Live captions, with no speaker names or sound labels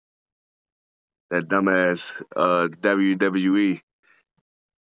That dumbass WWE.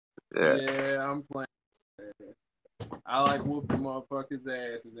 Yeah. Yeah, I'm playing. I like whooping motherfuckers'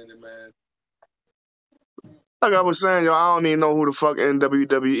 asses in it, man. Like I was saying, yo, I don't even know who the fuck in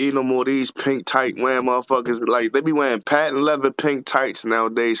WWE no more. These pink tight wearing motherfuckers, like they be wearing patent leather pink tights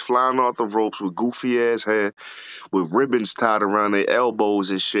nowadays, flying off the ropes with goofy ass hair, with ribbons tied around their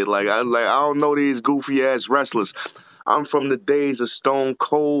elbows and shit. I don't know these goofy ass wrestlers. I'm from the days of Stone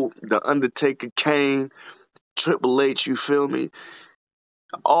Cold, The Undertaker, Kane, Triple H. You feel me?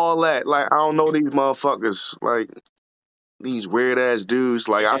 All that. Like I don't know these motherfuckers. Like these weird ass dudes.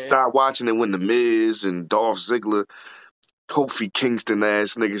 Like I Yeah, started watching it when the Miz and Dolph Ziggler, Kofi Kingston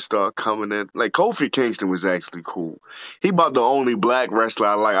ass niggas start coming in. Like Kofi Kingston was actually cool. He about the only black wrestler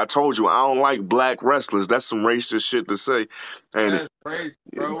I like. I told you I don't like black wrestlers. That's some racist shit to say. And that's crazy,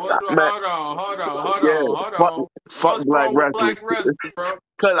 bro. Hold man, on, hold on, hold yeah, on, hold fuck, on. fuck What's black wrong with wrestlers. black wrestlers, bro?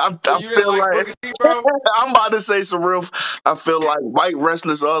 Cause So I you didn't feel like like Booker T, bro? I'm about to say some real. I feel like white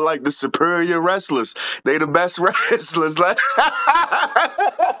wrestlers are like the superior wrestlers. They the best wrestlers. Like,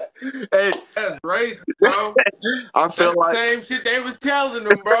 hey, That's racist, bro. I feel That's the like, same shit they was telling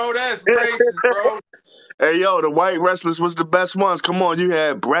them, bro. That's racist, bro. hey yo, the white wrestlers was the best ones. Come on, you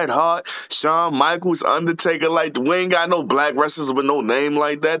had Bret Hart, Shawn Michaels, Undertaker. Like we ain't got no black wrestlers with no name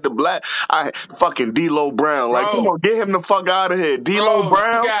like that. The black, I fucking D'Lo Brown. Like, come Bro, on, get him the fuck out of here, D'Lo bro,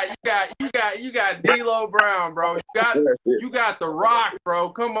 Brown. you got D'Lo Brown, bro. You got The Rock, bro.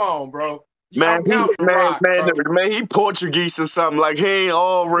 Come on, bro. Man, I'm counting The Rock, bro. he Portuguese or something. Like he ain't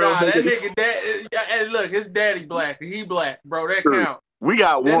all real Nah, that nigga. nigga, hey, look, his daddy black. He black, bro. That True. count. We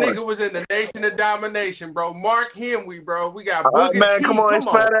got That one. nigga was in the Nation of Domination, bro. Mark Henry, bro. We got Booker Man, come T. on, Come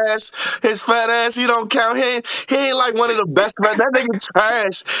on. his fat ass, he don't count. He ain't like one of the best. That nigga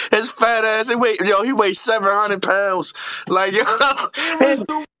trash. His fat ass, he weighs 700 pounds. Like, yo, He was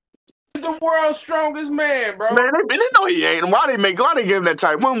the world's strongest man, bro. man, they know he ain't. Why they give him that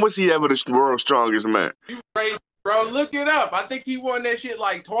type? When was he ever the world's strongest man? You crazy, bro. Look it up. I think he won that shit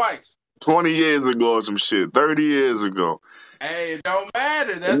like twice. 20 years ago or some shit. 30 years ago. Hey, it don't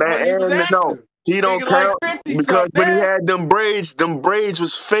matter. That's Man, when he was and no, active. he don't Nigga like count 50 because something when he now. had them braids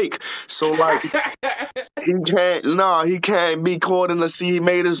was fake. So like he can't be caught unless he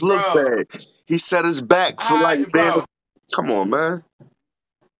made us look Bro, bad. He set his back for like being. bro, Come on, man.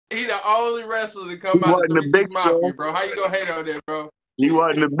 he the only wrestler to He come out the wasn't the 3-6 big Mafia, show. bro. How you gonna hate on that, bro? He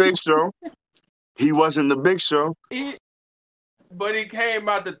wasn't the big show. He wasn't the big show. But he came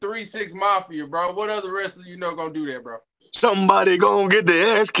out the 3-6 Mafia, bro. What other wrestler you know gonna do that, bro? Somebody gonna get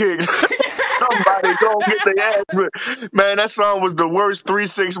their ass kicked. Somebody gonna get their ass kicked. Man, that song was the worst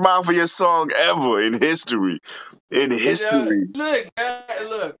 3-6 Mafia song ever in history. In history. Look,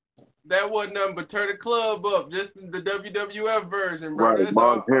 that wasn't nothing but turn the club up, just the WWF version, bro. Right, That's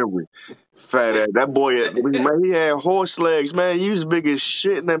Mark all. Henry. Fat ass. That boy, man, he had horse legs, man. He was big as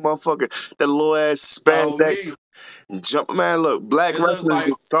shit in that motherfucker. That little ass Oh spandex me, jump. Man, look, black it looked wrestlers,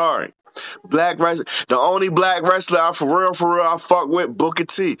 like sorry. Black wrestler, the only black wrestler for real, I fuck with Booker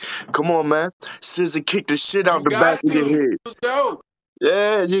T. Come on, man. Scissor kick the shit you out the back got of your to. head. It was dope.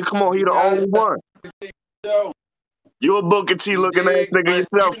 Yeah, come on, he You the got only one. it dope. You a Booker T You looking ass dig? nigga But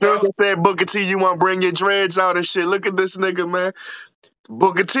yourself. Soon as I said Booker T, you want to bring your dreads out and shit. Look at this nigga, man.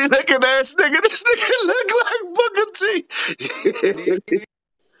 Booker T looking ass nigga. This nigga look like Booker T.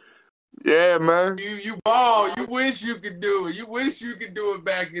 Yeah, man. you ball. You wish you could do it. You wish you could do it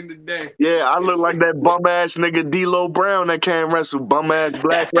back in the day. Yeah, I look like that bum ass nigga D'Lo Brown that can't wrestle. Bum ass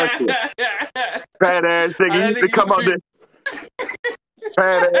black wrestler. Fat ass nigga. He That used to nigga come used to out be there.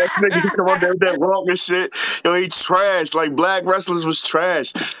 Fat ass nigga, he come out there with that walk and shit. Yo, he trash. Like black wrestlers was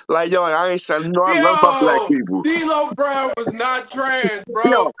trash. Like yo, I ain't saying. You know, I love my black Yo, people. D'Lo Brown was not trans, bro.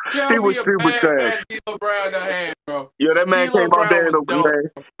 Yo, he Tell me was a super bad trash. man D'Lo Brown done had, bro. Yo, that man D'Lo came out Brown there in was the dope. man.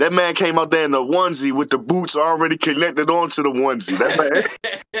 That man came out there in the onesie with the boots already connected onto the onesie. That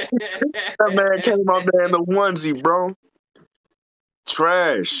man came out there in the onesie, bro.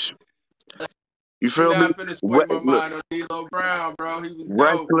 Trash. You You feel me? not finna sway my Look, mind on D'Lo Brown, bro. He was dope. He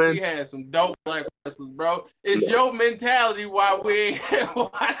wrestling. had some dope black wrestlers, bro. It's your mentality why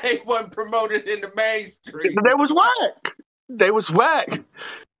why they wasn't promoted in the mainstream. They was whack. They was whack.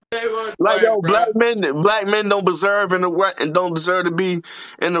 They was Like black, yo, bro. black men don't deserve and don't deserve to be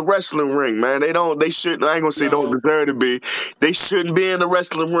in the wrestling ring, man. They don't. They shouldn't. I ain't gonna say don't No, deserve to be. They shouldn't be in the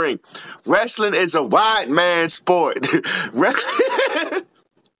wrestling ring. Wrestling is a white man sport. Wrestling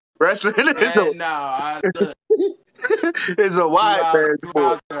is man, no. is a white man You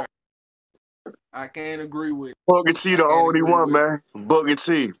sport. out there. I can't agree with. Booker T I the can't only agree one, with. man. Booker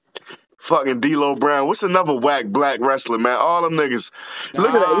T. Fucking D'Lo Brown. What's another whack black wrestler, man? All them niggas. Look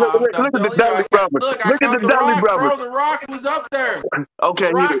at that. Nah, I'm Look at the telling you, Dudley brothers. I Look at count the The Dudley Rock, brothers. bro. The Rock was up there. The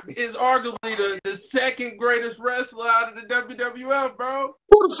Okay, Rock is arguably the second greatest wrestler out of the WWF, bro.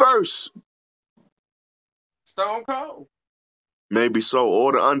 who the first? Stone Cold. Maybe so.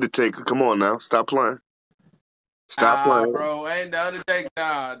 Or the Undertaker. Come on now. Stop playing. Stop playing. Bro. Ain't the Undertaker,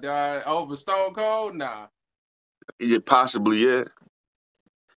 nah. Over Stone Cold, nah. Yeah, possibly, yeah.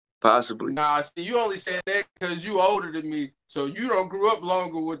 Possibly. Nah, see, you only said that because you older than me, so you don't grew up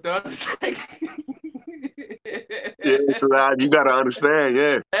longer with the Undertaker. Yeah, so now you gotta understand,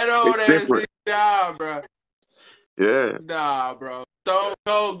 yeah. That old It's ass different. nigga, nah, bro. Yeah. Nah, bro. Stone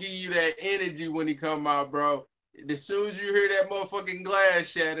Cold give you that energy when he come out, bro. As soon as you hear that motherfucking glass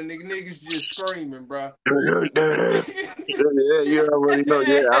shatter, niggas just screaming, bro. Yeah, you already know.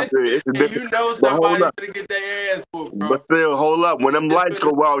 Yeah, I feel it. It's a And different. you know But hold somebody's up. gonna get their ass whooped, bro. But still, hold up. When them lights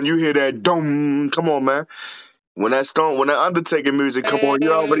go out and you hear that dum, come on, man. When that Undertaker music come on,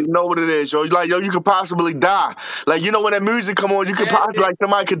 you already Man, know what it is, yo. Like, yo, you could possibly die. Like, you know when that music come on, you could that possibly, nigga like,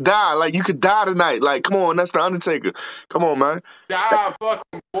 somebody could die. Like, you could die tonight. Like, come on, that's the Undertaker. Come on, man. died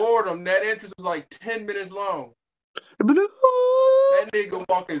fucking boredom. That entrance was like 10 minutes long. That nigga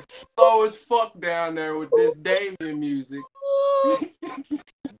walking slow as fuck down there with this Damien music.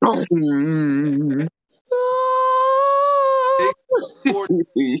 Big 40.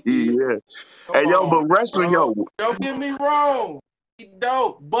 Yeah. Come Hey, yo, but on, wrestling, bro. yo, Don't get me wrong. He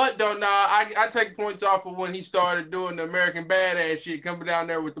dope. But though, nah, I take points off of when he started doing the American Badass shit, coming down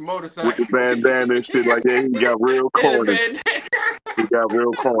there with the with the motorcycle. bandana and shit like that, he got real And the corny. bandana. He got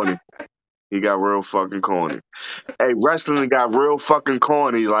real corny. He got real fucking corny. Hey, wrestling got real fucking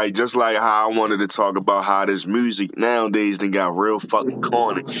corny, like just like how I wanted to talk about how this music nowadays then got real fucking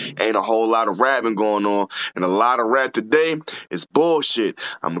corny. Ain't a whole lot of rapping going on, and a lot of rap today is bullshit.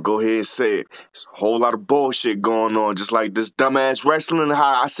 I'm gonna go ahead and say it. It's a whole lot of bullshit going on, just like this dumbass wrestling.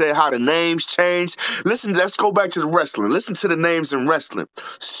 How I said how the names changed. Listen, let's go back to the wrestling. Listen to the names in wrestling: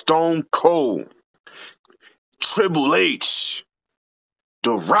 Stone Cold, Triple H,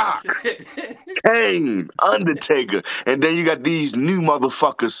 The Rock, Kane, Undertaker, and then you got these new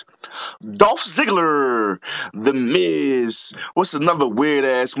motherfuckers: Dolph Ziggler, The Miz. What's another weird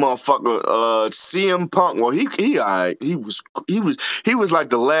ass motherfucker? CM Punk. Well, he alright. He was like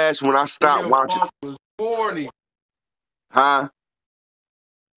the last when I stopped CM watching. Punk was corny. Huh?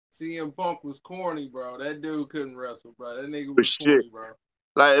 CM Punk was corny, bro. That dude couldn't wrestle, bro. That nigga But was shit. corny, bro.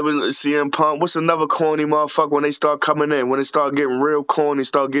 Like it was CM Punk. What's another corny motherfucker when they start coming in? When they start getting real corny,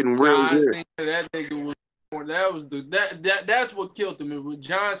 start getting real John weird. Cena, that nigga was corny. That's what killed him. When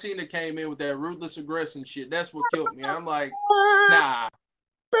John Cena came in with that ruthless aggression shit, that's what killed me. I'm like,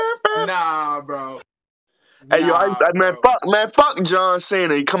 nah, bro. Hey yo, Nah, bro. fuck John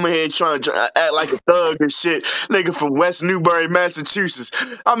Cena. He come in here trying to act like a thug and shit. Nigga from West Newbury,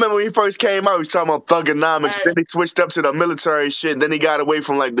 Massachusetts. I remember when he first came out, he was talking about thugonomics. Hey. Then he switched up to the military shit. Then he got away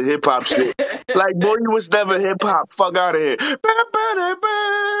from like the hip hop shit. Like boy, you was never hip hop. Fuck out of here.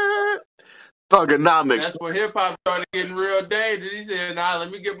 Thugonomics. That's when hip hop started getting real dangerous. He said, "Nah,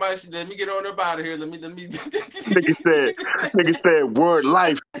 let me get on up out of here. Let me." Nigga said, word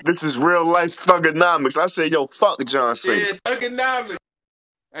life. This is real life thugonomics. I said, yo, fuck John Cena. Yeah, thugonomics.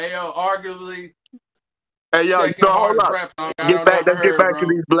 Hey yo, arguably Hey yo, second no, hold hardest up. rap song I don't Let's ever get heard, back to bro.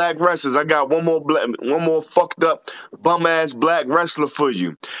 these black wrestlers. I got one more fucked up bum ass black wrestler for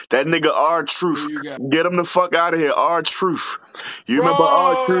you. That nigga R Truth. Who you got? Get him the fuck out of here, R Truth. You remember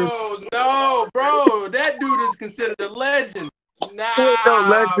R Truth? Bro, no, bro. That dude is considered a legend. No Nah,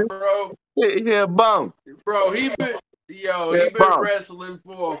 legend. bro. Yeah, bum. Bro, he Yeah, been bum. wrestling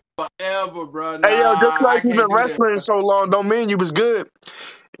for forever, bro. Hey yo, just Nah, like I you been can't do that, wrestling bro. so long, don't mean you was good.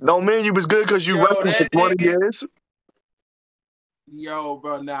 Don't mean you was good because you Yo, wrestled for that 20 nigga. years. Yo,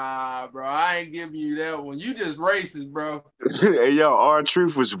 bro, nah, bro. I ain't giving you that one. You just racist, bro. Hey yo, R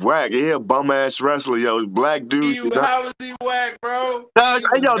Truth was whack. He a bum ass wrestler, yo. Black dudes. How was he whack, bro? Hey He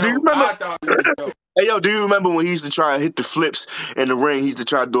was yo, do you dope. remember? I thought he was dope. Hey yo, do you remember when he used to try to hit the flips in the ring? He used to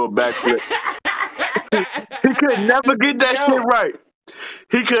try to do a backflip. He could never get that shit Yo, right.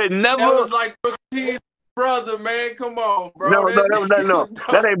 He could that never. was like Booker T's brother, man. Come on, No, bro. no, That no, no, nigga no. was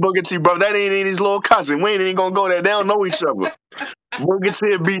That dope. ain't Booker T, bro. That ain't his little cousin. We ain't even gonna go there. They don't know each other. Booker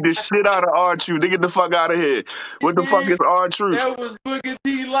T beat the shit out of R Truth. They get the fuck out of here. What the fuck is R Truth? That was Booker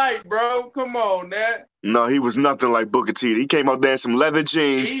T light, bro. Come on, that. No, he was nothing like Booker T. He came out there in some leather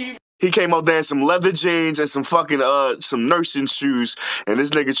jeans. He, He came out there in some leather jeans and some fucking some nursing shoes, and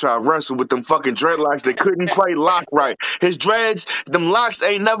this nigga tried to wrestle with them fucking dreadlocks that couldn't quite lock right. His dreads, them locks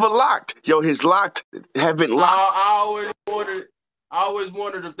ain't never locked. Yo, his locked haven't locked. I always wanted. I always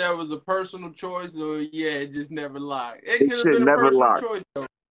wondered if that was a personal choice or it just never lied. It His could have shit been a never personal lied. choice though.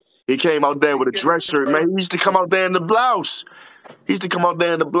 He came out there with a It could have dress been shirt, man. He used to come out there in the blouse. He used to come out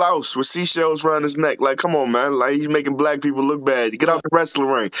there in the blouse with seashells around his neck. Like, come on, man. Like, he's making black people look bad. Get out the wrestling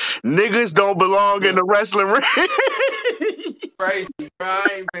ring. Niggas don't belong in the wrestling ring. crazy, bro. I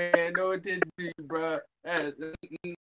ain't paying no attention to you, bro.